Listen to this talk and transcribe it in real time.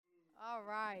All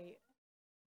right.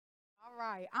 All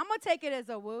right. I'm going to take it as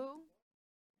a woo.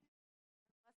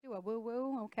 Let's do a woo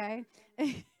woo, okay?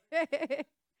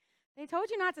 They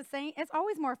told you not to sing. It's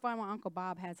always more fun when Uncle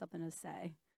Bob has something to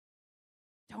say.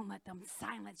 Don't let them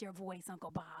silence your voice,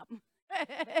 Uncle Bob.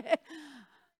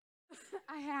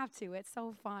 I have to. It's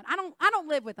so fun. I don't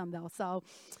live with them though. So,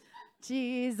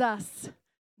 Jesus.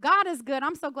 God is good.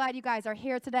 I'm so glad you guys are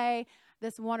here today,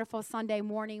 this wonderful Sunday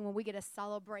morning when we get to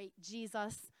celebrate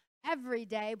Jesus every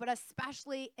day, but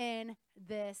especially in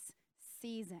this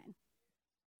season.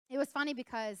 It was funny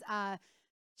because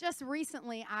just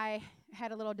recently I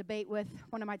had a little debate with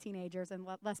one of my teenagers, and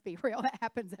let's be real, that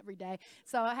happens every day.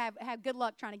 So I have good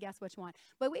luck trying to guess which one.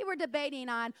 But we were debating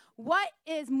on what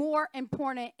is more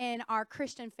important in our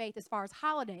Christian faith as far as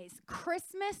holidays,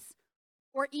 Christmas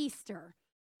or Easter.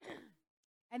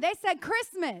 And they said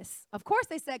Christmas. Of course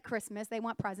they said Christmas. They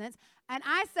want presents. And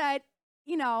I said,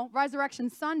 Resurrection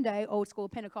Sunday, old school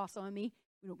Pentecostal in me.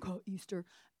 We don't call it Easter.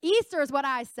 Easter is what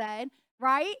I said,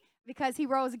 right? Because he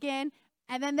rose again.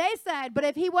 And then they said, but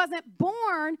if he wasn't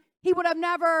born, he would have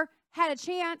never had a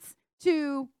chance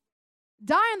to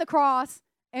die on the cross.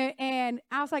 And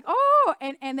I was like, oh,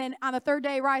 and then on the third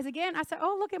day, rise again. I said,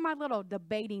 oh, look at my little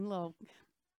debating little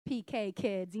PK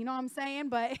kids. You know what I'm saying?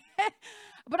 But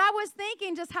but I was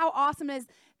thinking just how awesome it is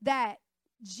that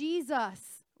Jesus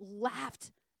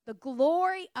left the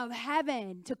glory of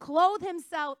heaven to clothe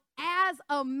himself as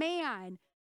a man,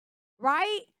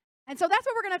 right? And so that's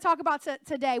what we're going to talk about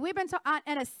today. We've been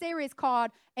in a series called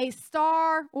A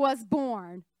Star Was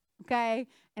Born, okay?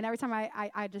 And every time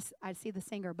I see the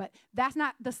singer, but that's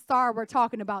not the star we're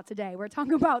talking about today. We're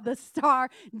talking about the star,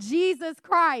 Jesus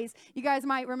Christ. You guys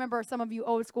might remember, some of you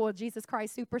old school, Jesus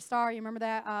Christ Superstar. You remember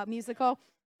that musical?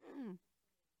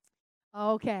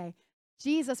 Okay.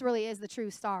 Jesus really is the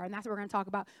true star, and that's what we're going to talk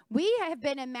about. We have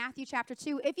been in Matthew chapter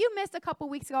 2. If you missed a couple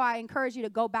weeks ago, I encourage you to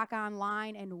go back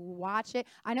online and watch it.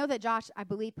 I know that Josh, I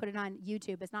believe, put it on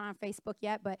YouTube. It's not on Facebook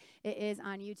yet, but it is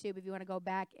on YouTube if you want to go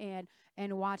back and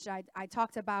watch it. I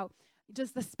talked about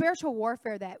just the spiritual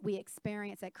warfare that we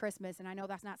experience at Christmas, and I know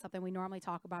that's not something we normally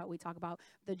talk about. We talk about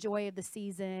the joy of the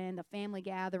season, the family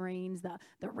gatherings,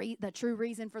 the true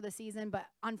reason for the season, but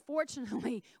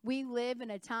unfortunately, we live in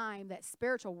a time that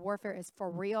spiritual warfare is for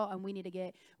real, and we need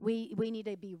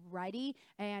to be ready,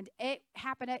 and it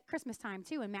happened at Christmas time,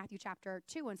 too, in Matthew chapter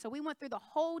 2, and so we went through the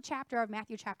whole chapter of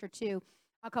Matthew chapter 2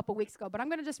 a couple weeks ago, but I'm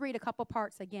going to just read a couple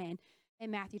parts again. In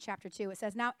Matthew chapter 2, it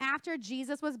says, now after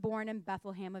Jesus was born in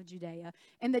Bethlehem of Judea,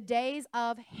 in the days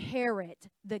of Herod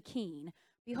the king,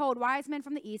 behold, wise men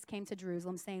from the east came to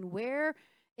Jerusalem, saying, where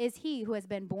is he who has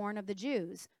been born of the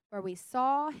Jews? For we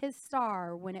saw his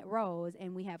star when it rose,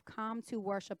 and we have come to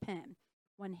worship him.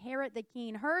 When Herod the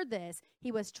king heard this,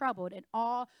 he was troubled, and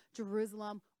all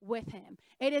Jerusalem with him.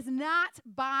 It is not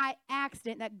by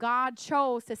accident that God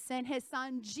chose to send his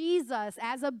son Jesus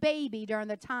as a baby during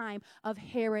the time of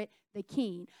Herod the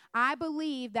king. I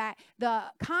believe that the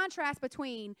contrast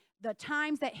between the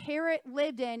times that Herod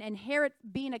lived in and Herod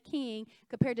being a king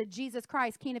compared to Jesus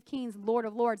Christ, King of Kings, Lord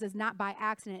of Lords, is not by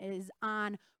accident. It is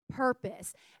on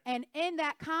purpose. And in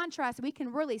that contrast, we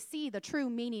can really see the true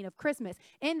meaning of Christmas.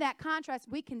 In that contrast,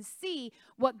 we can see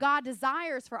what God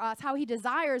desires for us, how he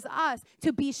desires us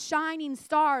to be shining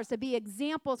stars, to be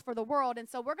examples for the world. And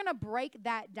so we're going to break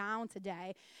that down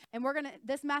today. And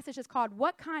this message is called,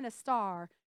 what kind of star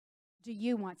do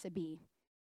you want to be?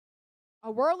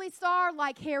 A worldly star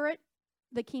like Herod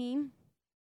the king,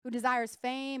 who desires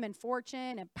fame and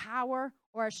fortune and power,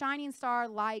 or a shining star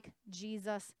like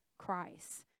Jesus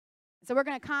Christ? So we're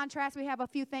going to contrast. We have a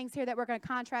few things here that we're going to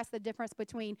contrast the difference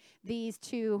between these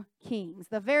two kings.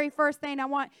 The very first thing I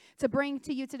want to bring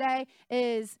to you today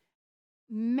is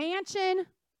mansion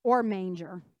or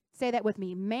manger. Say that with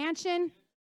me. Mansion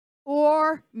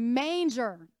or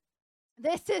manger.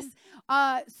 This is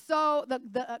so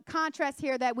the contrast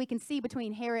here that we can see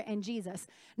between Herod and Jesus.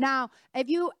 Now, if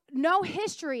you know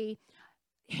history,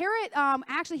 Herod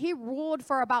actually he ruled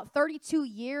for about 32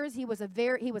 years. He was a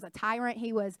tyrant.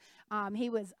 He was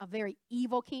a very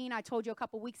evil king. I told you a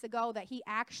couple weeks ago that he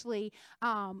actually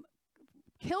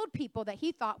killed people that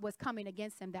he thought was coming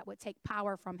against him that would take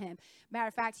power from him. Matter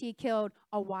of fact, he killed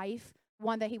a wife,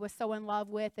 one that he was so in love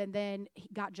with, and then he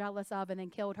got jealous of and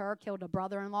then killed her, killed a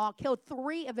brother-in-law, killed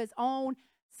 3 of his own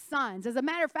sons. As a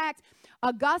matter of fact,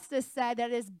 Augustus said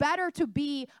that it is better to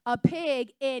be a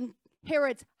pig in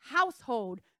Herod's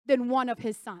household than one of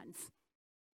his sons.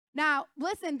 Now,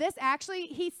 listen,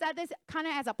 he said this kind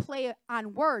of as a play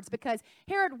on words because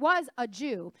Herod was a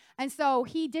Jew. And so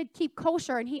he did keep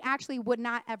kosher, and he actually would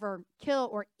not ever kill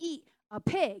or eat a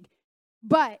pig.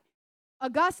 But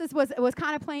Augustus was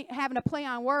kind of having a play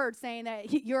on words, saying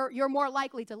that you're more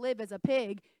likely to live as a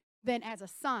pig than as a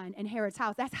son in Herod's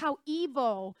house. That's how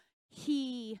evil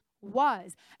he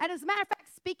was. And as a matter of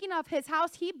fact, speaking of his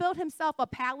house, he built himself a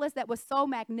palace that was so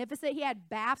magnificent. He had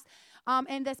baths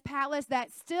in this palace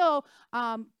that still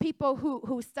people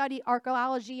who study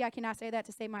archaeology, I cannot say that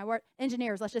to say my word,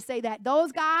 engineers, let's just say that,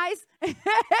 those guys,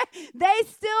 they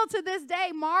still to this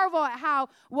day marvel at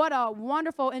what a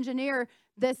wonderful engineer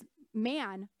this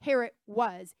man Herod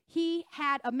was. He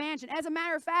had a mansion. As a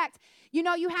matter of fact, you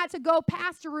had to go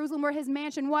past Jerusalem where his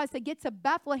mansion was to get to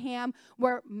Bethlehem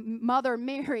where Mother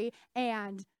Mary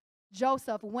and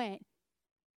Joseph went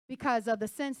because of the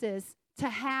census to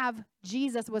have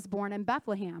Jesus was born in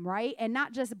Bethlehem, right? And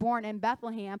not just born in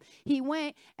Bethlehem. He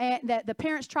went and the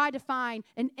parents tried to find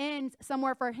an inn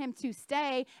somewhere for him to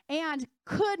stay and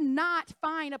could not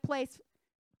find a place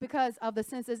because of the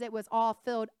census. It was all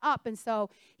filled up. And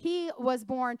so he was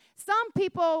born. Some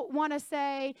people want to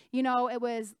say, it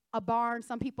was a barn.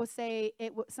 Some people say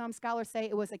some scholars say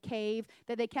it was a cave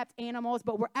that they kept animals,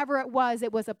 but wherever it was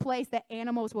a place that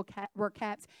animals were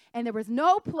kept. And there was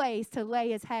no place to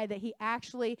lay his head,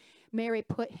 that Mary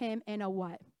put him in a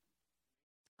what?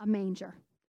 A manger.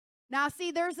 Now,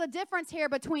 see, there's a difference here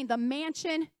between the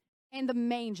mansion and the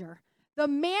manger. The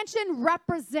mansion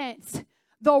represents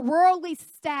the worldly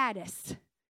status.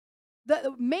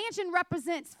 The mansion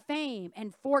represents fame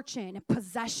and fortune and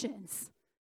possessions.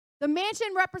 The mansion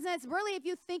represents, really, if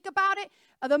you think about it,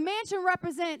 the mansion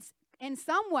represents, in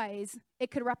some ways, it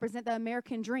could represent the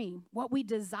American dream, what we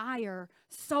desire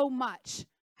so much,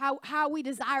 how we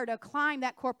desire to climb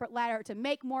that corporate ladder, to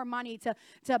make more money,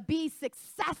 to be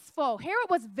successful. Herod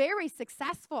was very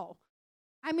successful.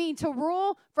 I mean, to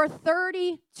rule for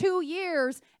 32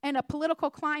 years in a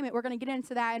political climate, we're going to get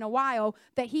into that in a while,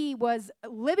 that he was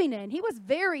living in. He was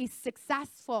very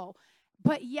successful,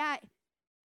 but yet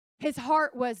his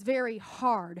heart was very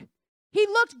hard. He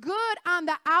looked good on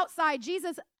the outside.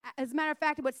 Jesus, as a matter of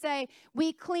fact, would say,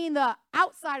 we clean the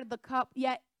outside of the cup,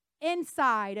 yet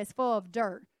inside is full of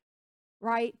dirt,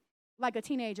 right? Like a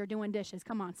teenager doing dishes.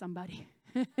 Come on, somebody.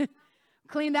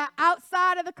 Clean that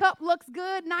outside of the cup, looks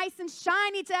good, nice and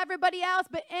shiny to everybody else,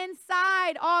 but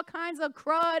inside, all kinds of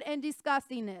crud and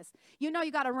disgustingness. You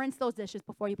got to rinse those dishes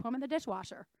before you put them in the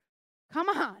dishwasher. Come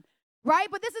on, right?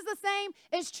 But this is the same.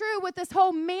 It's true with this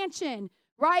whole mansion,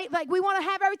 right? Like, we want to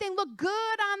have everything look good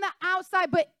on the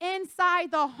outside, but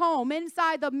inside the home,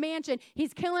 inside the mansion,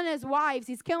 he's killing his wives,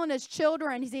 he's killing his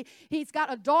children, he's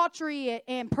got adultery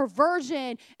and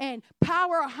perversion and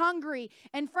power hungry.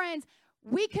 And friends,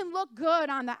 we can look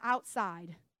good on the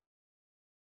outside,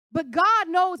 but God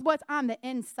knows what's on the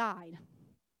inside.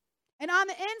 And on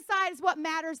the inside is what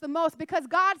matters the most, because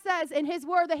God says in his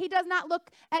word that he does not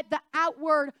look at the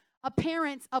outward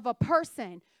appearance of a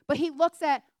person, but he looks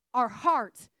at our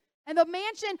heart. And the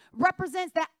mansion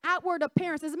represents that outward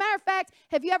appearance. As a matter of fact,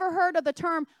 have you ever heard of the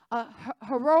term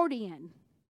Herodian?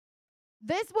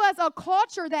 This was a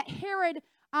culture that Herod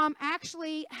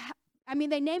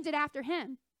they named it after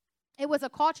him. It was a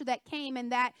culture that came in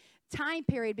that time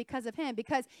period because of him,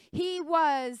 because he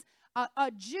was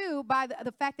a Jew by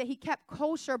the fact that he kept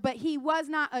kosher, but he was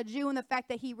not a Jew in the fact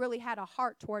that he really had a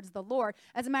heart towards the Lord.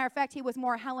 As a matter of fact, he was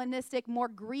more Hellenistic, more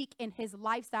Greek in his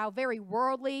lifestyle, very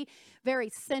worldly, very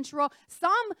sensual.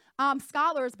 Some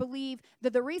scholars believe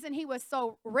that the reason he was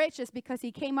so rich is because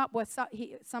he came up with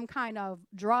some kind of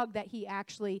drug that he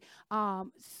actually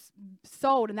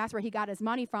sold, and that's where he got his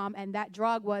money from, and that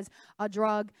drug was a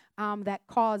drug that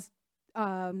caused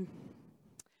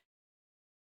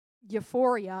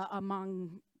euphoria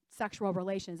among sexual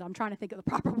relations. I'm trying to think of the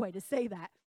proper way to say that.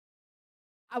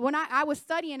 When I was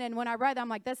studying and when I read that, I'm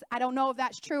like, I don't know if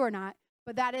that's true or not,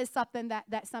 but that is something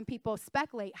that some people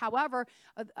speculate. However,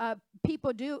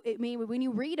 people do, when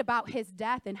you read about his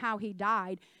death and how he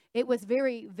died, it was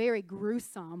very, very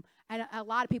gruesome. And a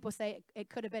lot of people say it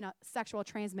could have been a sexual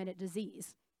transmitted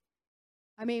disease.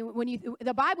 I mean,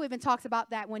 the Bible even talks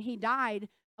about that when he died.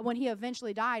 When he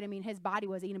eventually died, his body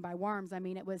was eaten by worms.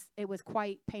 It was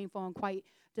quite painful and quite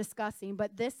disgusting.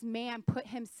 But this man put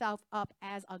himself up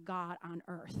as a god on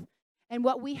earth. And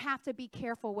what we have to be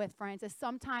careful with, friends, is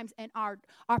sometimes in our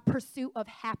pursuit of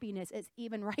happiness, it's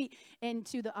even right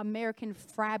into the American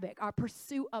fabric, our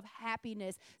pursuit of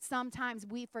happiness, sometimes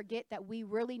we forget that we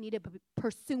really need to be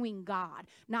pursuing God,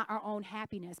 not our own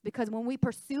happiness. Because when we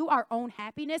pursue our own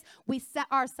happiness, we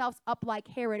set ourselves up like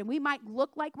Herod. And we might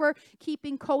look like we're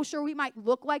keeping kosher. We might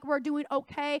look like we're doing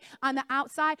okay on the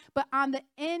outside. But on the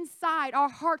inside, our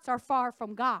hearts are far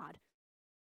from God.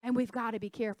 And we've got to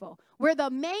be careful. Where the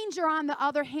manger, on the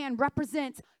other hand,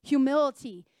 represents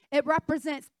humility It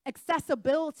represents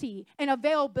accessibility and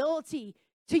availability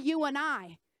to you and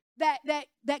I.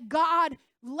 That God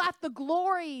left the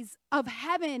glories of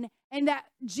heaven and that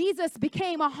Jesus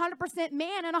became 100%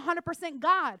 man and 100%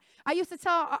 God. I used to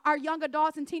tell our young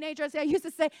adults and teenagers, I used to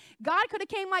say, God could have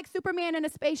came like Superman in a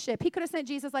spaceship. He could have sent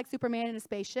Jesus like Superman in a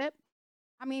spaceship.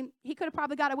 I mean, he could have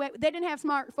probably got away. They didn't have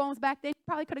smartphones back then. He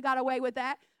probably could have got away with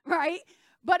that, right?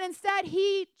 But instead,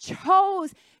 he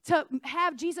chose to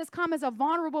have Jesus come as a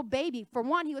vulnerable baby. For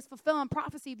one, he was fulfilling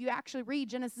prophecy. If you actually read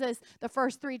Genesis, the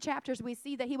first 3 chapters, we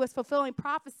see that he was fulfilling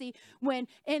prophecy when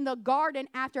in the garden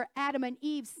after Adam and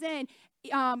Eve sinned,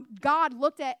 God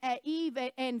looked at Eve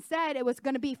and said it was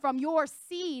going to be from your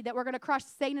seed that we're going to crush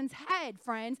Satan's head,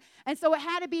 friends. And so it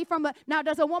had to be from now,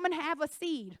 does a woman have a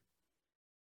seed?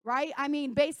 Right? I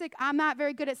mean, I'm not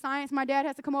very good at science. My dad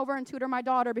has to come over and tutor my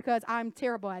daughter because I'm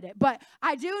terrible at it. But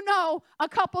I do know a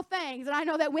couple things. And I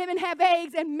know that women have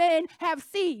eggs and men have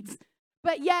seeds.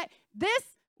 But yet, this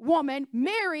woman,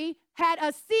 Mary, had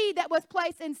a seed that was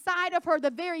placed inside of her, the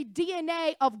very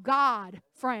DNA of God,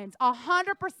 friends.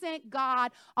 100%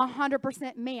 God,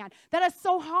 100% man. That is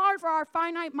so hard for our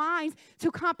finite minds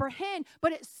to comprehend,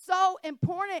 but it's so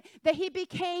important that he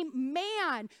became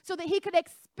man so that he could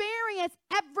experience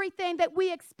everything that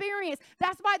we experience.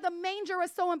 That's why the manger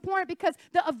is so important, because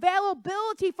the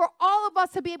availability for all of us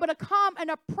to be able to come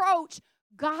and approach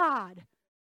God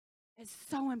is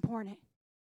so important.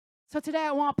 So today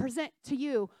I want to present to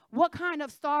you, what kind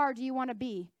of star do you want to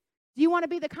be? Do you want to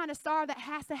be the kind of star that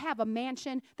has to have a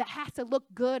mansion, that has to look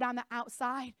good on the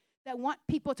outside, that want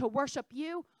people to worship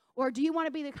you? Or do you want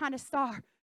to be the kind of star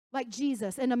like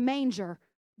Jesus in a manger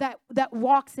that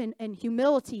walks in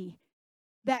humility,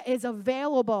 that is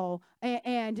available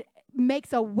and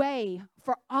makes a way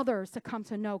for others to come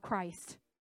to know Christ?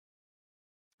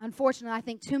 Unfortunately, I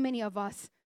think too many of us,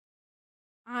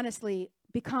 honestly,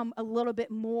 become a little bit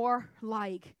more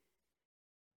like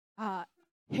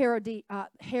Herod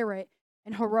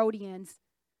and Herodians,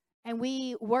 and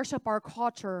we worship our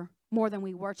culture more than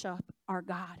we worship our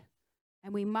God.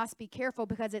 And we must be careful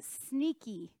because it's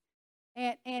sneaky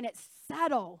and it's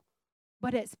subtle,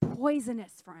 but it's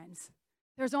poisonous, friends.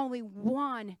 There's only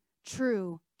one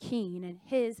true king, and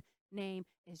his name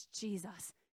is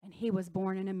Jesus. And he was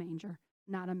born in a manger,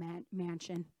 not a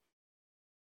mansion.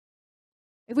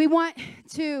 If we want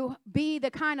to be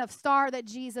the kind of star that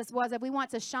Jesus was, if we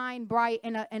want to shine bright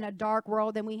in a dark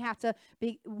world, then we have to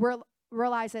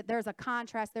realize that there's a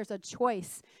contrast, there's a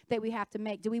choice that we have to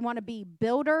make. Do we want to be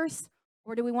builders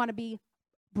or do we want to be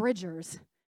bridgers?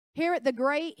 Herod the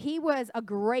Great, he was a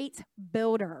great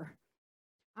builder.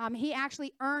 He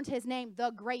actually earned his name, the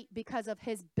Great, because of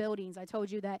his buildings. I told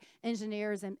you that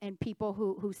engineers and people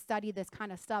who study this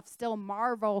kind of stuff still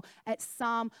marvel at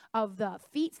some of the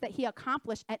feats that he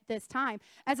accomplished at this time.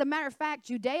 As a matter of fact,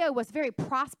 Judea was very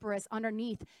prosperous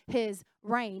underneath his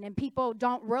reign, and people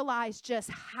don't realize just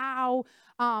how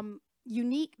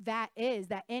unique that is,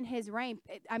 that in his reign,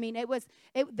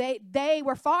 they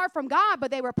were far from God, but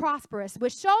they were prosperous,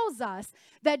 which shows us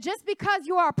that just because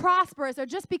you are prosperous, or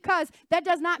just because, that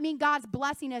does not mean God's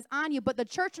blessing is on you. But the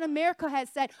church in America has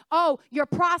said, oh, you're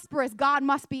prosperous, God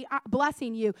must be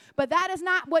blessing you. But that is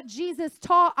not what Jesus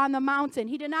taught on the mountain.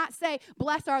 He did not say,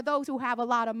 blessed are those who have a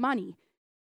lot of money.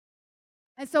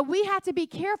 And so we have to be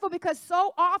careful, because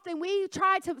so often we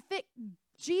try to fit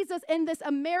Jesus in this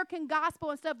American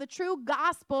gospel instead of the true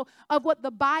gospel of what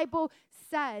the Bible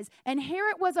says. And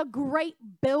Herod was a great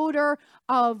builder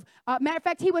of, matter of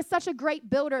fact, he was such a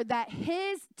great builder that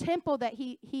his temple that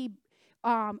he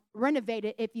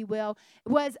renovated, if you will,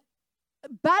 was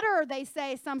better, they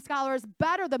say, some scholars,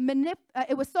 better,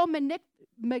 it was so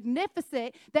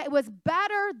magnificent that it was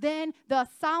better than the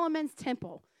Solomon's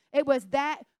temple. It was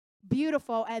that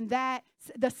beautiful, and that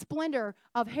the splendor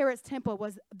of Herod's temple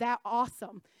was that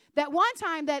awesome. That one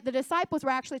time that the disciples were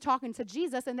actually talking to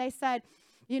Jesus, and they said,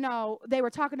 they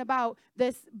were talking about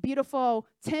this beautiful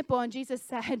temple, and Jesus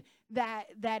said that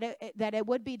it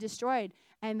would be destroyed,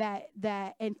 and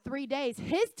that in 3 days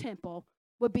his temple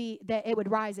would be, that it would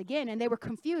rise again. And they were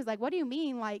confused, like, what do you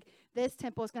mean, like, this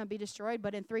temple is going to be destroyed,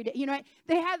 but in 3 days?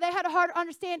 They had a hard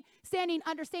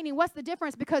understanding what's the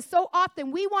difference, because so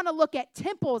often we want to look at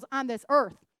temples on this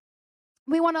earth.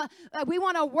 We want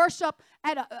to worship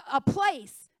at a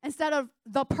place instead of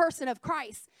the person of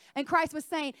Christ. And Christ was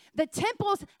saying, the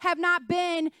temples have not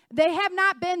been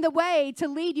the way to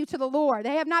lead you to the Lord.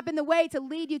 They have not been the way to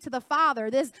lead you to the Father.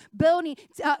 This building,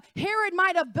 Herod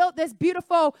might have built this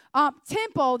beautiful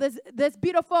temple, this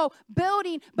beautiful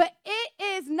building, but it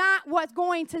is not what's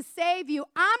going to save you.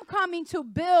 I'm coming to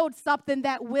build something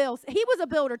that will. He was a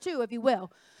builder too, if you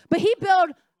will. But he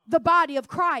built the body of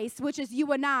Christ, which is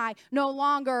you and I, no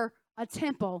longer a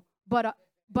temple, but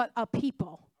a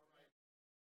people.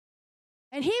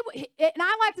 And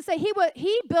I like to say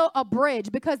he built a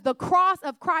bridge, because the cross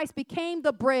of Christ became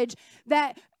the bridge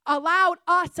that allowed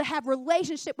us to have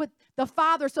relationship with the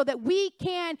Father, so that we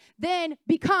can then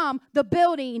become the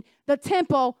building, the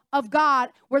temple of God,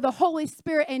 where the Holy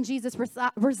Spirit and Jesus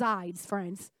resides,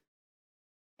 friends.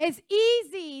 It's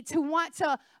easy to want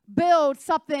to build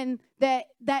something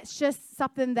that's just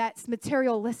something that's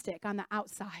materialistic on the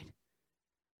outside.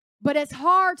 But it's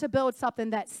hard to build something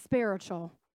that's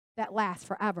spiritual, that lasts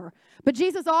forever. But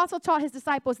Jesus also taught his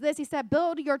disciples this. He said,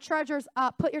 build your treasures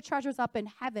up, put your treasures up in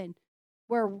heaven,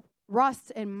 where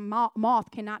rust and moth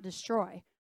cannot destroy.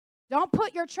 Don't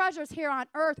put your treasures here on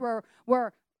earth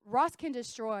where rust can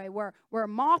destroy, where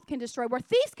moth can destroy, where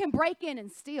thieves can break in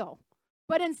and steal.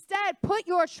 But instead, put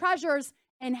your treasures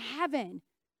in heaven.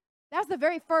 That's the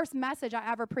very first message I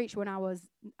ever preached when I was,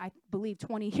 I believe,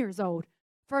 20 years old.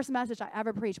 First message I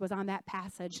ever preached was on that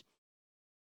passage.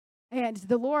 And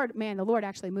the Lord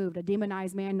actually moved. A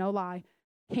demonized man, no lie,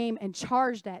 came and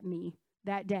charged at me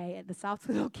that day at the South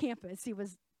Toledo campus. He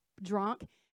was drunk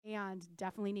and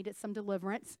definitely needed some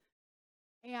deliverance.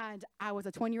 And I was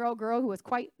a 20-year-old girl who was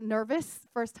quite nervous,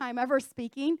 first time ever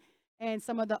speaking. And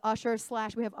some of the ushers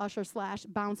we have ushers /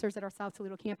 bouncers at our South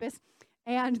Toledo campus.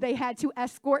 And they had to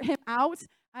escort him out.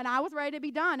 And I was ready to be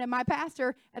done. And my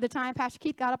pastor at the time, Pastor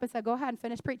Keith, got up and said, go ahead and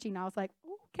finish preaching. And I was like,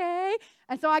 okay.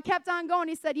 And so I kept on going.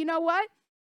 He said, you know what?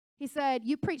 He said,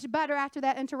 you preached better after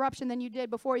that interruption than you did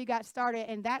before you got started.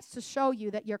 And that's to show you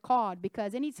that you're called.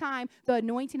 Because anytime the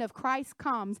anointing of Christ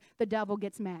comes, the devil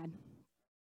gets mad.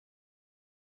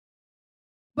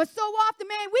 But so often,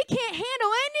 man, we can't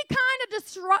handle any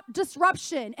kind of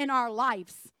disruption in our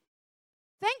lives.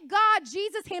 Thank God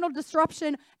Jesus handled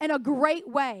disruption in a great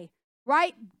way,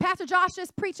 right? Pastor Josh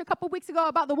just preached a couple weeks ago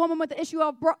about the woman with the issue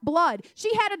of blood. She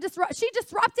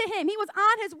disrupted him. He was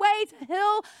on his way to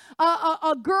heal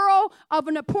a girl of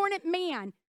an appointed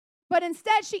man. But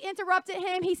instead, she interrupted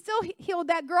him. He still healed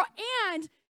that girl, and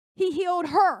he healed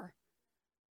her.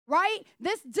 Right?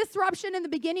 This disruption in the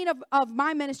beginning of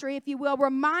my ministry, if you will,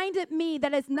 reminded me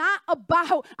that it's not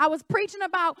about, I was preaching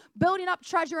about building up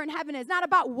treasure in heaven. It's not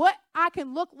about what I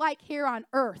can look like here on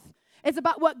earth. It's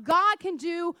about what God can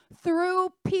do through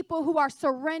people who are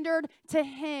surrendered to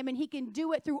him. And he can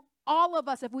do it through all of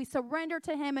us if we surrender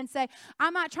to him and say,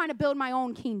 I'm not trying to build my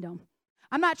own kingdom.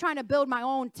 I'm not trying to build my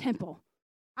own temple.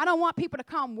 I don't want people to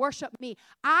come worship me.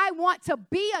 I want to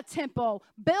be a temple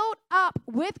built up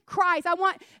with Christ. I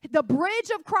want the bridge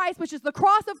of Christ, which is the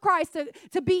cross of Christ,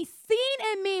 to be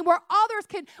seen in me where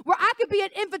I could be an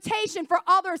invitation for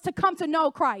others to come to know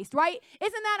Christ, right?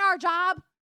 Isn't that our job?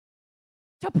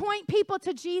 To point people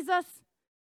to Jesus?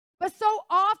 But so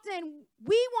often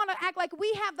we want to act like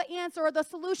we have the answer or the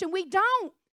solution. We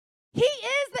don't. He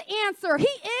is the answer. He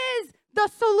is the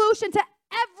solution to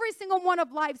every single one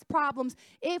of life's problems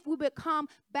if we become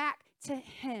back to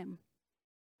him.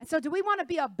 And so do we want to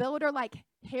be a builder like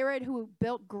Herod, who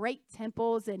built great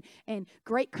temples and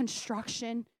great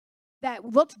construction that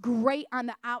looked great on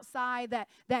the outside,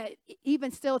 that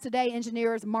even still today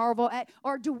engineers marvel at?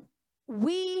 Or do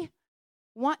we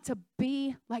want to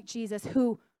be like Jesus,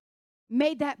 who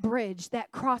made that bridge,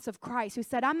 that cross of Christ, who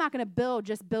said, I'm not going to build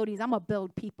just buildings, I'm going to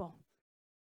build people.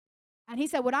 And he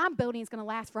said, what I'm building is going to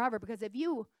last forever, because if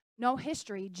you know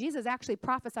history, Jesus actually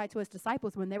prophesied to his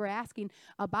disciples when they were asking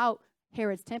about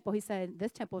Herod's temple. He said,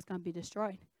 this temple is going to be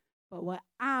destroyed. But what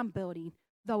I'm building,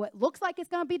 though it looks like it's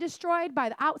going to be destroyed by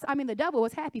the outside, the devil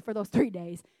was happy for those 3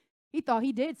 days. He thought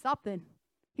he did something.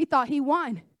 He thought he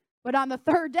won. But on the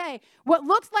third day, what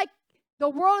looks like the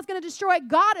world is going to destroy,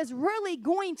 God is really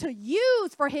going to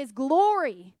use for his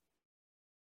glory.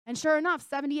 And sure enough,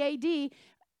 70 AD,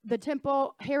 the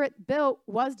temple Herod built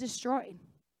was destroyed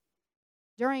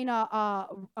during a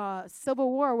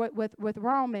civil war with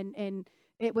Rome, and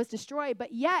it was destroyed.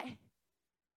 But yet,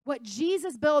 what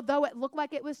Jesus built, though it looked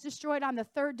like it was destroyed on the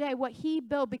third day, what he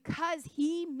built, because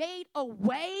he made a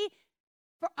way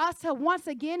for us to once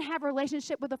again have a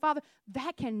relationship with the Father,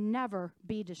 that can never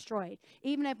be destroyed.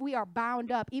 Even if we are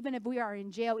bound up, even if we are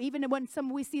in jail, even when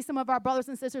we see some of our brothers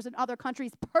and sisters in other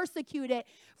countries persecuted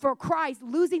for Christ,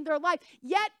 losing their life,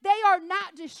 yet they are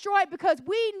not destroyed, because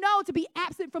we know to be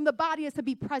absent from the body is to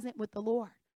be present with the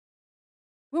Lord.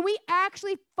 When we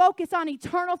actually focus on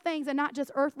eternal things and not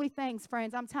just earthly things,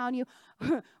 friends, I'm telling you,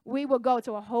 we will go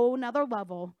to a whole nother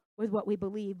level with what we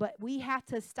believe. But we have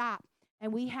to stop.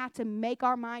 And we have to make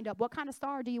our mind up. What kind of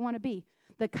star do you want to be?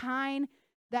 The kind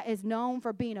that is known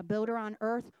for being a builder on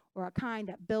earth, or a kind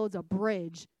that builds a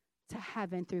bridge to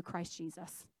heaven through Christ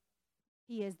Jesus?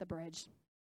 he is the bridge.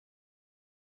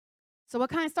 So what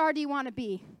kind of star do you want to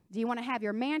be? Do you want to have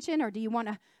your mansion, or do you want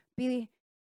to be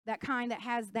that kind that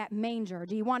has that manger?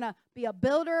 Do you want to be a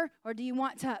builder, or do you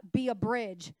want to be a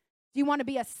bridge? Do you want to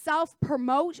be a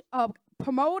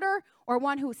promoter, or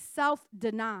one who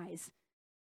self-denies?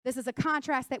 This is a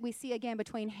contrast that we see again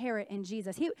between Herod and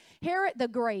Jesus. Herod the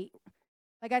Great,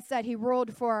 like I said, he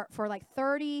ruled for like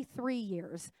 33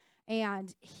 years,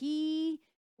 and he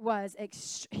was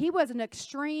an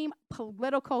extreme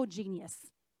political genius.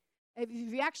 If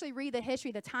you actually read the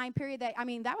history, the time period that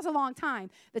was a long time.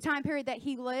 The time period that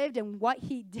he lived and what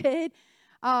he did.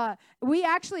 We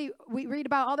read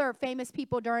about other famous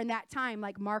people during that time,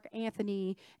 like Mark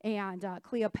Antony and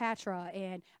Cleopatra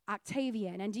and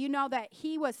Octavian. And do you know that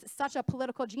he was such a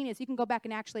political genius? You can go back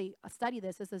and actually study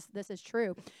this. This is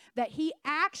true. That he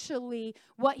actually,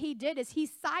 what he did is he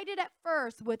sided at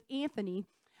first with Antony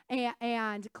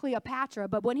and Cleopatra,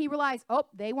 but when he realized,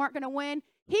 they weren't going to win,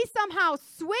 he somehow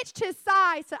switched his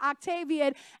sides to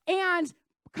Octavian and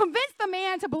convinced the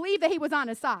man to believe that he was on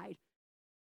his side.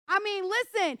 I mean,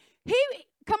 listen,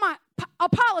 a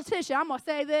politician, I'm going to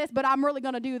say this, but I'm really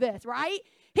going to do this, right?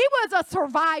 He was a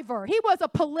survivor. He was a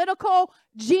political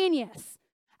genius.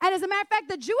 And as a matter of fact,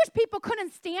 the Jewish people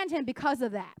couldn't stand him because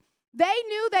of that. They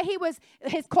knew that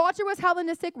his culture was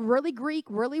Hellenistic, really Greek,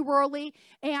 really worldly,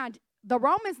 and the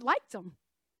Romans liked him.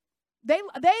 They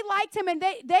liked him, and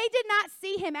they did not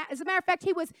see him. As a matter of fact,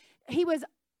 he was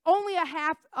only a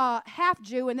half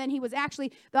Jew, and then he was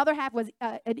actually, the other half was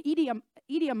an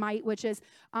Edomite, which is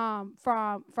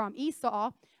from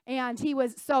Esau, and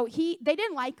they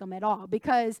didn't like him at all,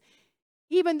 because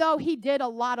even though he did a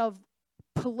lot of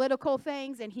political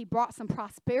things and he brought some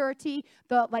prosperity,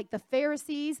 the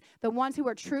Pharisees, the ones who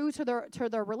were true to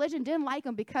their religion, didn't like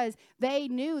him because they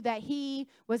knew that he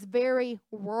was very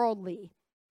worldly.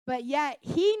 But yet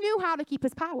he knew how to keep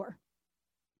his power.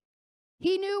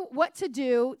 He knew what to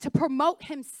do to promote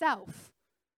himself.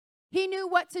 He knew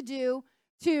what to do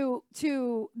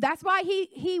that's why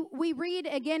we read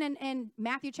again in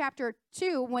Matthew chapter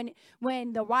 2,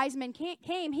 when the wise men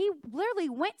came, he literally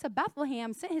went to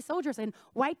Bethlehem, sent his soldiers, and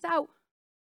wiped out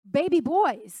baby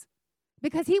boys,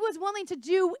 because he was willing to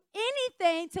do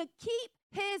anything to keep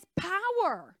his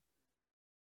power.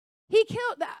 He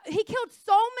killed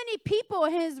so many people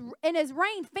in his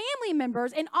reign, family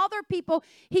members and other people.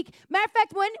 Matter of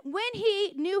fact, when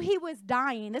he knew he was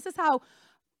dying, this is how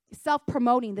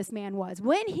self-promoting this man was.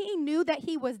 When he knew that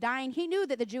he was dying, he knew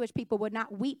that the Jewish people would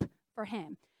not weep for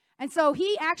him. And so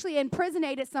he actually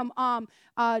imprisonated some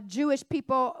Jewish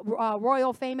people,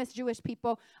 royal famous Jewish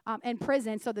people in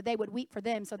prison, so that they would weep for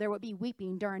them, so there would be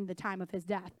weeping during the time of his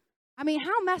death. I mean,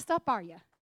 how messed up are you?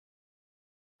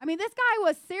 I mean, this guy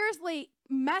was seriously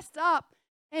messed up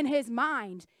in his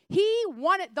mind. He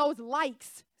wanted those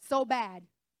likes so bad.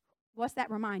 What's that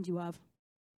remind you of?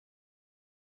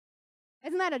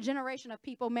 Isn't that a generation of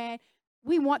people, man?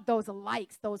 We want those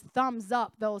likes, those thumbs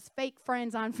up, those fake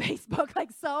friends on Facebook, like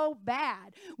so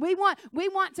bad. We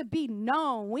want to be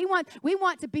known. We want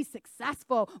to be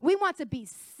successful. We want to be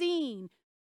seen.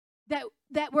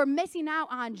 That we're missing out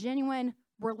on genuine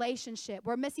relationship.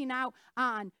 We're missing out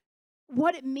on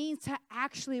what it means to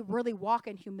actually really walk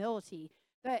in humility.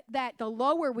 That the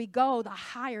lower we go, the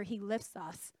higher he lifts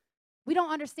us. We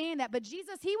don't understand that, but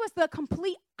Jesus, he was the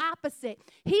complete opposite.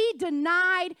 He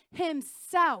denied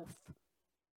himself.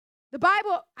 The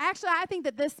Bible, actually, I think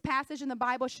that this passage in the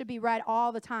Bible should be read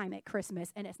all the time at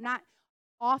Christmas, and it's not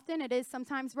often. It is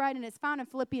sometimes read, and it's found in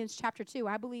Philippians chapter 2.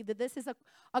 I believe that this is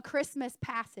a Christmas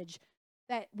passage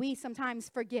that we sometimes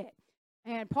forget.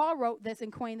 And Paul wrote this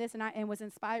and coined this and was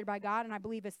inspired by God, and I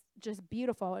believe it's just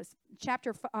beautiful. It's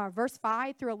verse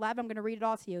 5 through 11. I'm going to read it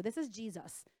all to you. This is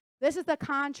Jesus. This is the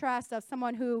contrast of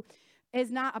someone who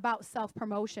is not about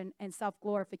self-promotion and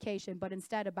self-glorification, but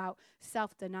instead about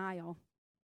self-denial.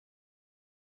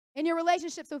 In your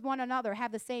relationships with one another,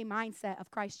 have the same mindset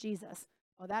of Christ Jesus.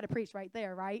 Oh, that'll preach right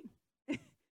there, right?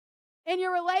 In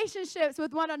your relationships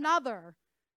with one another,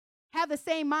 have the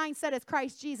same mindset as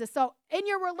Christ Jesus. So in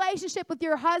your relationship with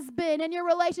your husband, in your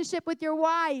relationship with your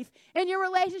wife, in your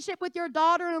relationship with your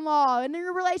daughter-in-law, in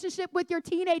your relationship with your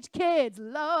teenage kids,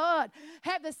 Lord,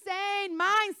 have the same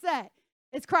mindset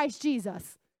as Christ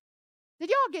Jesus. Did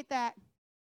y'all get that?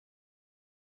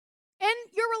 In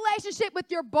your relationship with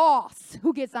your boss,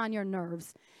 who gets on your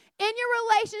nerves. In your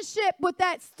relationship with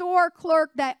that store clerk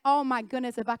that, oh my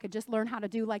goodness, if I could just learn how to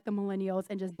do like the millennials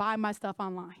and just buy my stuff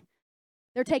online.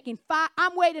 They're taking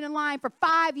I'm waiting in line for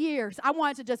 5 years. I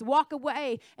wanted to just walk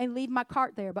away and leave my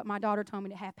cart there, but my daughter told me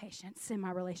to have patience in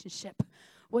my relationship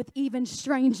with even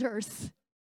strangers.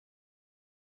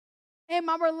 in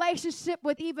my relationship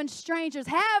with even strangers.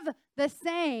 Have the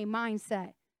same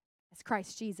mindset as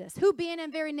Christ Jesus, who being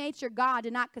in very nature God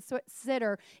did not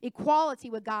consider equality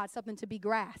with God something to be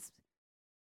grasped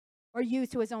or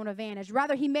used to his own advantage.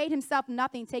 Rather, he made himself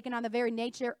nothing, taking on the very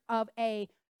nature of a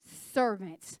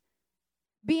servant.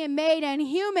 Being made in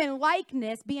human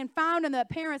likeness, being found in the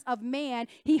appearance of man,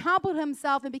 he humbled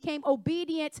himself and became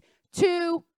obedient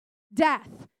to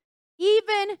death,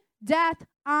 even death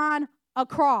on a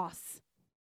cross.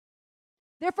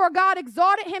 Therefore, God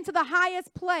exalted him to the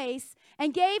highest place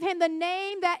and gave him the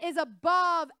name that is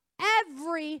above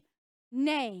every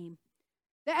name.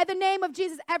 That at the name of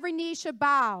Jesus, every knee should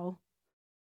bow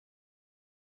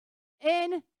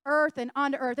in earth and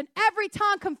under earth, and every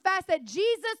tongue confess that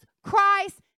Jesus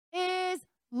Christ is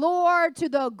Lord, to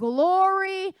the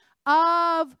glory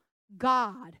of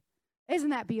God. Isn't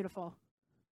that beautiful?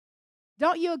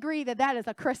 Don't you agree that that is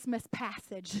a Christmas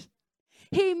passage?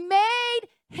 He made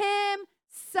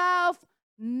himself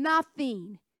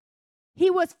nothing. He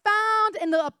was found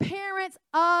in the appearance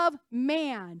of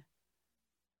man.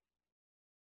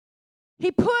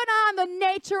 He put on the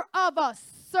nature of a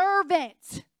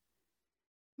servant.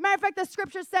 Matter of fact, the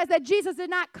scripture says that Jesus did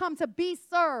not come to be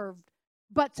served,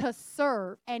 but to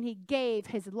serve, and he gave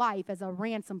his life as a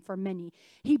ransom for many.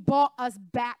 He bought us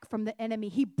back from the enemy.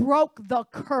 He broke the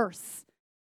curse.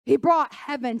 He brought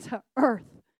heaven to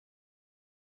earth.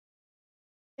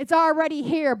 It's already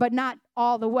here, but not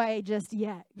all the way just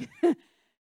yet.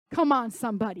 Come on,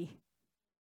 somebody.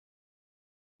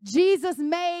 Jesus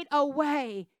made a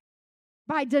way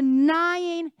by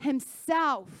denying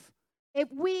himself. If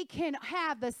we can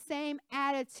have the same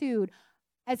attitude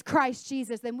as Christ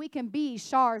Jesus, then we can be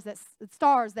stars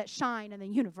that shine in the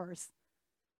universe.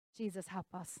 Jesus, help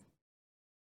us.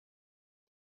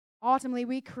 Ultimately,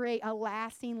 we create a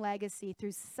lasting legacy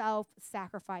through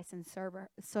self-sacrifice and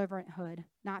servanthood,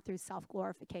 not through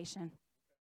self-glorification.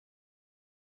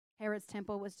 Herod's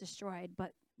temple was destroyed,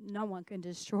 but no one can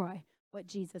destroy what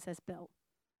Jesus has built.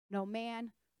 No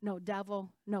man, no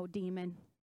devil, no demon,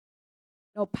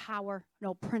 no power,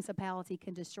 no principality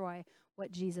can destroy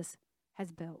what Jesus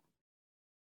has built.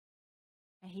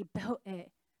 And he built it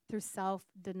through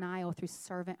self-denial, through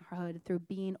servanthood, through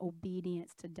being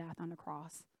obedience to death on the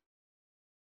cross.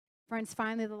 Friends,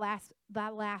 finally,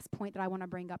 that last point that I want to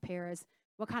bring up here is,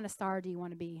 what kind of star do you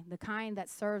want to be? The kind that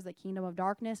serves the kingdom of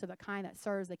darkness, or the kind that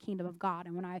serves the kingdom of God?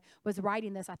 And when I was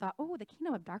writing this, I thought, oh, the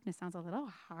kingdom of darkness sounds a little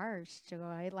harsh,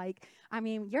 Joy.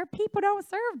 Your people don't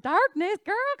serve darkness,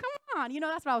 girl. Come on.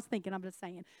 That's what I was thinking. I'm just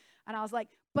saying. And I was like,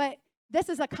 but this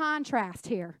is a contrast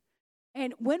here.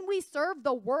 And when we serve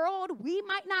the world, we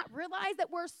might not realize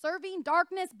that we're serving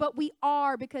darkness, but we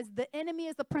are, because the enemy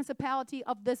is the principality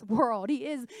of this world. He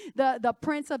is the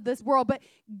prince of this world. But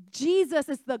Jesus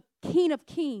is the King of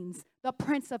Kings, the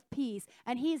Prince of Peace.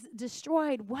 And he's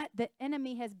destroyed what the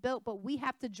enemy has built, but we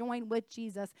have to join with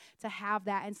Jesus to have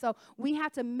that. And so we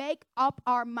have to make up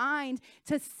our mind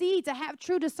to see, to have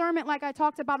true discernment, like I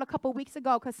talked about a couple weeks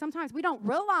ago, because sometimes we don't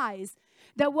realize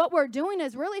that what we're doing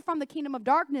is really from the kingdom of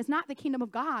darkness, not the kingdom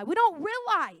of God. We don't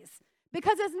realize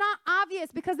because it's not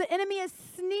obvious, because the enemy is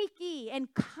sneaky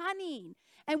and cunning.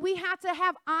 And we have to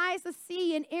have eyes to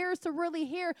see and ears to really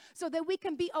hear so that we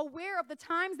can be aware of the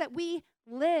times that we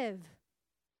live.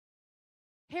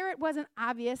 Herod wasn't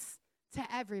obvious to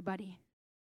everybody.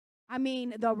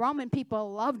 The Roman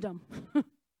people loved him.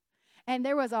 And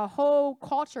there was a whole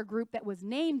culture group that was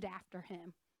named after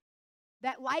him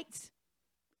that liked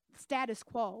status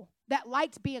quo, that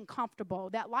liked being comfortable,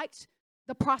 that liked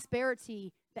the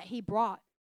prosperity that he brought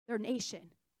their nation.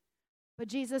 But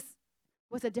Jesus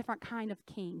was a different kind of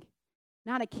king,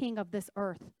 not a king of this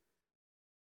earth,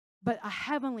 but a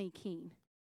heavenly king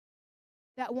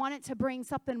that wanted to bring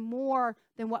something more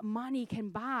than what money can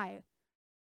buy.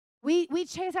 We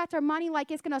chase after money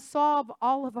like it's going to solve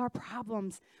all of our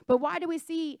problems. But why do we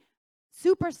see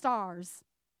superstars,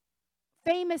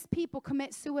 famous people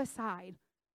commit suicide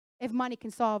if money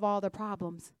can solve all their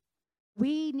problems?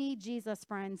 We need Jesus,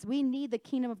 friends. We need the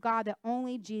kingdom of God that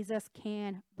only Jesus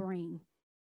can bring.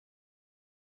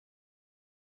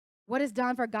 What is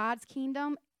done for God's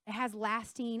kingdom, it has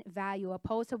lasting value,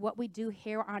 opposed to what we do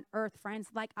here on earth, friends.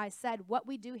 Like I said, what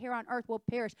we do here on earth will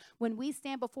perish. When we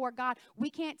stand before God, we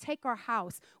can't take our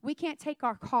house. We can't take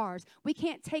our cars. We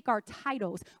can't take our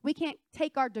titles. We can't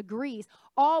take our degrees.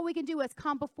 All we can do is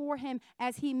come before him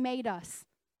as he made us.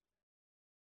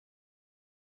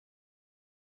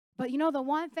 But the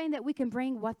one thing that we can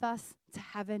bring with us to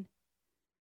heaven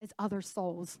is other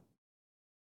souls.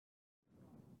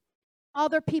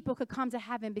 Other people could come to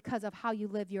heaven because of how you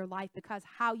live your life, because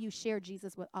how you share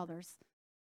Jesus with others.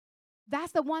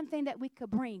 That's the one thing that we could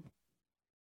bring.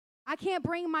 I can't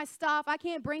bring my stuff. I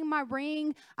can't bring my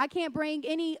ring. I can't bring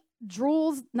any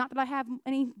jewels. Not that I have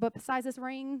any, but besides this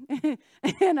ring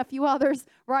and a few others,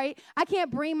 right? I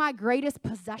can't bring my greatest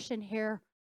possession here.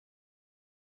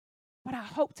 But I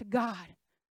hope to God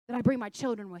that I bring my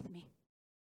children with me.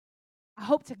 I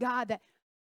hope to God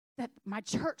that my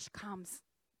church comes,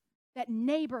 that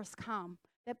neighbors come,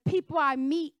 that people I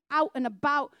meet out and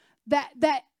about, that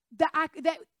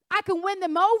I can win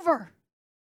them over,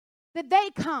 that they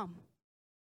come.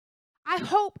 I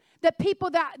hope that people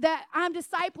that I'm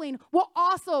discipling will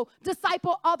also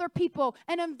disciple other people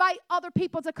and invite other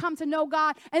people to come to know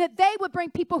God, and that they would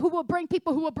bring people who will bring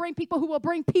people who will bring people who will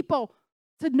bring people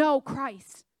to know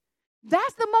Christ.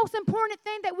 That's the most important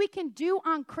thing that we can do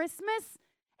on Christmas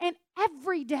and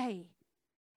every day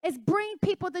is bring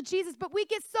people to Jesus. But we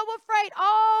get so afraid,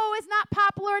 oh, it's not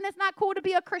popular and it's not cool to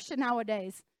be a Christian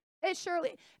nowadays. It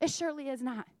surely is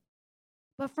not.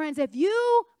 But friends, if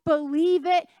you believe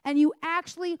it and you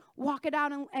actually walk it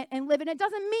out and live it, it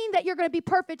doesn't mean that you're going to be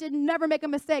perfect and never make a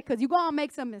mistake, because you're going to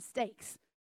make some mistakes.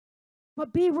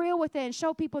 But be real with it and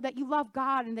show people that you love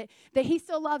God and that he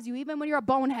still loves you, even when you're a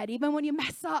bonehead, even when you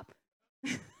mess up.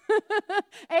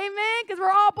 Amen? Because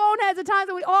we're all boneheads at times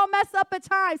and we all mess up at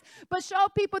times. But show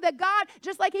people that God,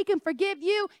 just like he can forgive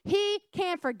you, he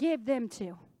can forgive them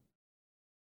too.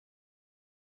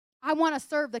 I want to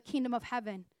serve the kingdom of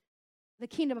heaven, the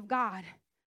kingdom of God.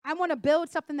 I want to build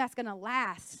something that's going to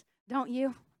last, don't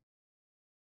you?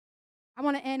 I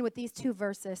want to end with these two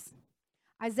verses.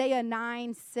 Isaiah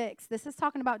 9:6. This is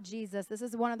talking about Jesus. This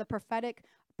is one of the prophetic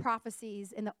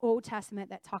prophecies in the Old Testament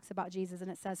that talks about Jesus.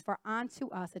 And it says, "For unto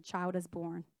us a child is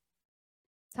born,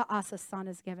 to us a son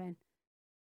is given,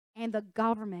 and the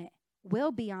government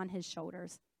will be on his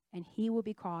shoulders, and he will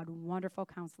be called Wonderful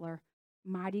Counselor,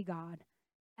 Mighty God,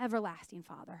 Everlasting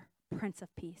Father, Prince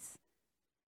of Peace."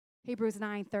 Hebrews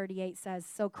 9:38 says,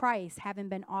 "So Christ, having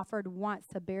been offered once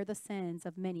to bear the sins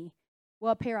of many, will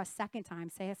appear a second time,"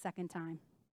 say a second time,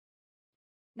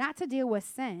 "not to deal with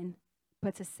sin,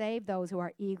 but to save those who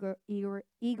are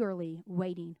eagerly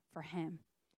waiting for him."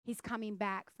 He's coming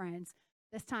back, friends,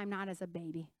 this time not as a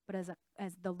baby, but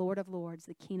as the Lord of Lords,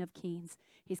 the King of Kings.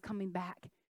 He's coming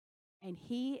back, and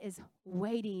he is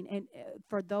waiting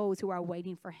for those who are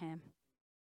waiting for him.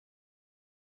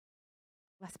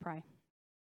 Let's pray.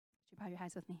 Would you bow your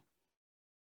heads with me?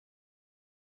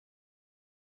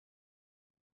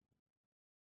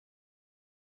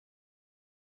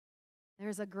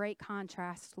 There's a great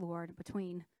contrast, Lord,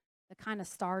 between the kind of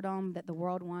stardom that the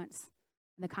world wants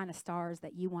and the kind of stars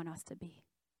that you want us to be.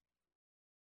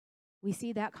 We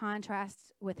see that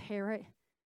contrast with Herod,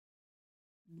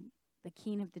 the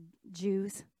king of the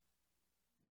Jews,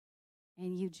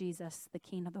 and you, Jesus, the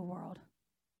King of the world,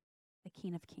 the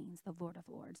King of Kings, the Lord of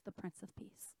Lords, the Prince of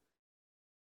Peace.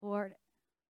 Lord,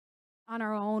 on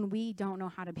our own, we don't know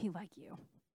how to be like you.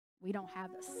 We don't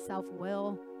have the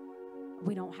self-will.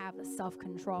 We don't have the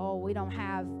self-control. We don't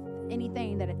have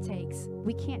anything that it takes.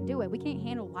 We can't do it. We can't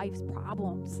handle life's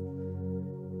problems.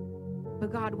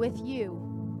 But God, with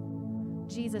you,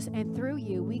 Jesus, and through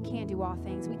you, we can do all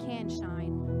things. We can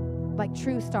shine like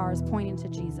true stars pointing to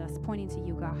Jesus, pointing to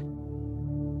you, God.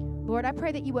 Lord, I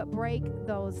pray that you would break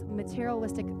those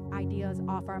materialistic ideas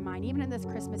off our mind, even in this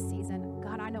Christmas season.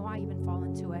 God, I know I even fall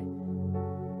into it.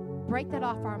 Break that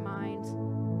off our mind.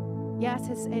 Yes,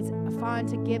 it's fun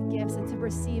to give gifts and to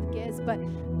receive gifts, but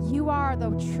you are the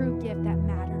true gift that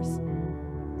matters.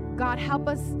 God, help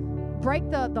us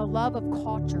break the love of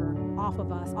culture off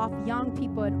of us, off young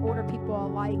people and older people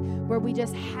alike, where we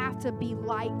just have to be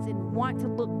liked and want to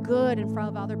look good in front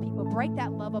of other people. Break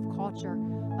that love of culture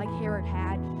like Herod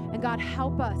had. And God,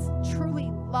 help us truly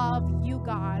love you,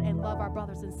 God, and love our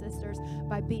brothers and sisters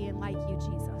by being like you,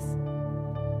 Jesus.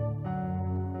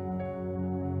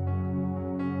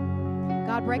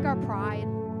 God, break our pride,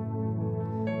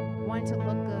 wanting to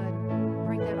look good.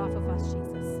 Break that off of us,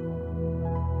 Jesus.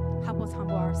 Help us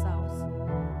humble ourselves.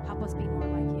 Help us be more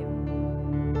like you.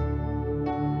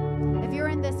 If you're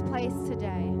in this place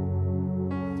today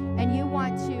and you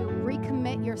want to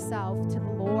recommit yourself to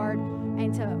the Lord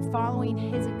and to following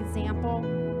his example,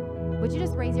 would you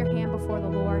just raise your hand before the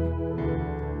Lord?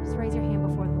 Just raise your hand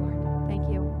before the Lord. Thank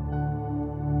you.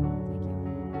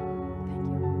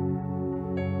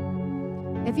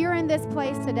 If you're in this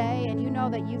place today and you know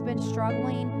that you've been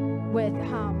struggling with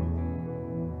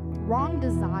wrong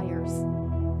desires,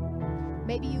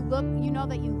 maybe you know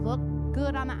that you look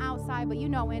good on the outside, but you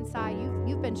know inside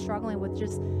you've been struggling with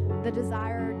just the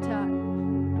desire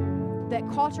that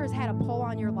culture has had a pull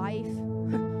on your life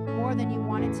more than you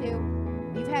wanted to.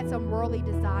 You've had some worldly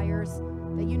desires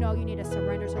that you know you need to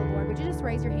surrender to the Lord, would you just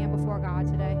raise your hand before God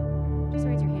today? Just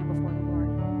raise your hand before the Lord.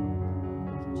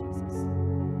 Thank you, Jesus.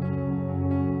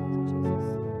 Thank you, Jesus.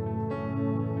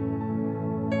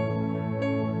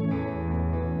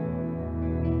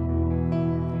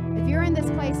 If you're in this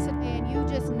place today and you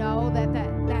just know that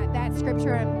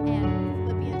scripture in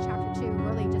Philippians chapter 2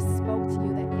 really just spoke to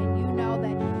you, and you know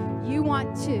that you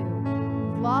want to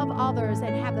love others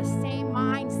and have the same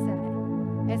mindset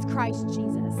as Christ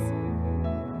Jesus,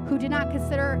 who did not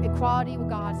consider equality with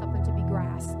God something to be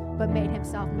grasped, but made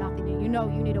himself nothing. And you know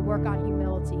you need to work on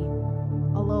humility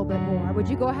a little bit more. Would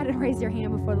you go ahead and raise your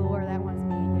hand before the Lord? That one's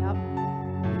me. Yep.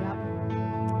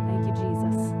 Thank you,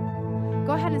 Jesus.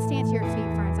 Go ahead and stand to your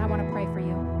feet, friends. I want to pray for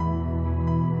you.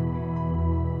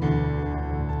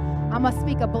 I'm going to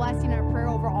speak a blessing and a prayer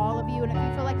over all of you. And if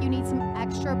you feel like you need some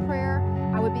extra prayer,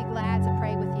 I would be glad to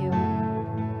pray with you.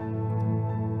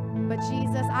 But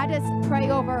Jesus, I just pray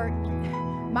over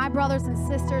my brothers and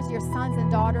sisters, your sons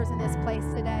and daughters in this place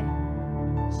today.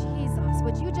 Jesus,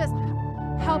 would you just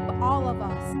help all of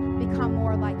us become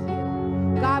more like you?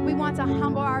 God, we want to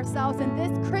humble ourselves in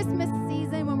this Christmas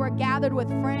season when we're gathered with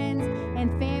friends and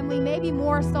family, maybe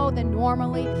more so than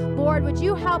normally. Lord, would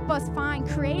you help us find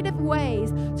creative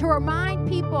ways to remind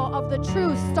people of the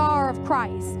true star of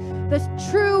Christ, the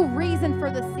true reason for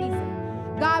the season.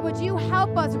 God, would you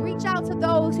help us reach out to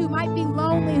those who might be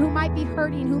lonely, who might be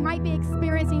hurting, who might be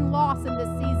experiencing loss in this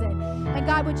season. And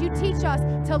God, would you teach us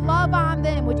to love on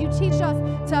them? Would you teach us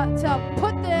to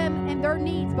put them and their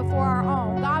needs before our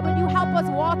own? God, would you help us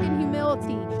walk in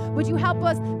humility? Would you help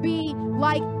us be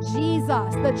like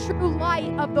Jesus, the true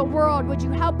light of the world? Would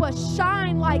you help us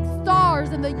shine like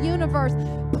stars in the universe,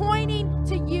 pointing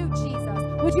to you,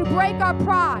 Jesus? Would you break our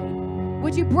pride?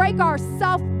 Would you break our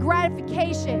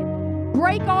self-gratification?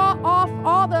 Break off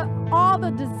all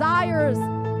the desires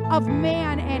of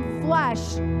man and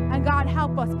flesh, and God,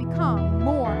 help us become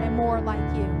more and more like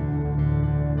you.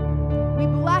 We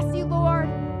bless you, Lord.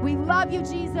 We love you,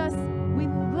 Jesus. We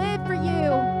live for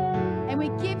you, and we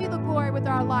give you the glory with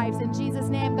our lives. In Jesus'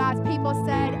 name, God's people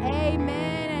said, amen.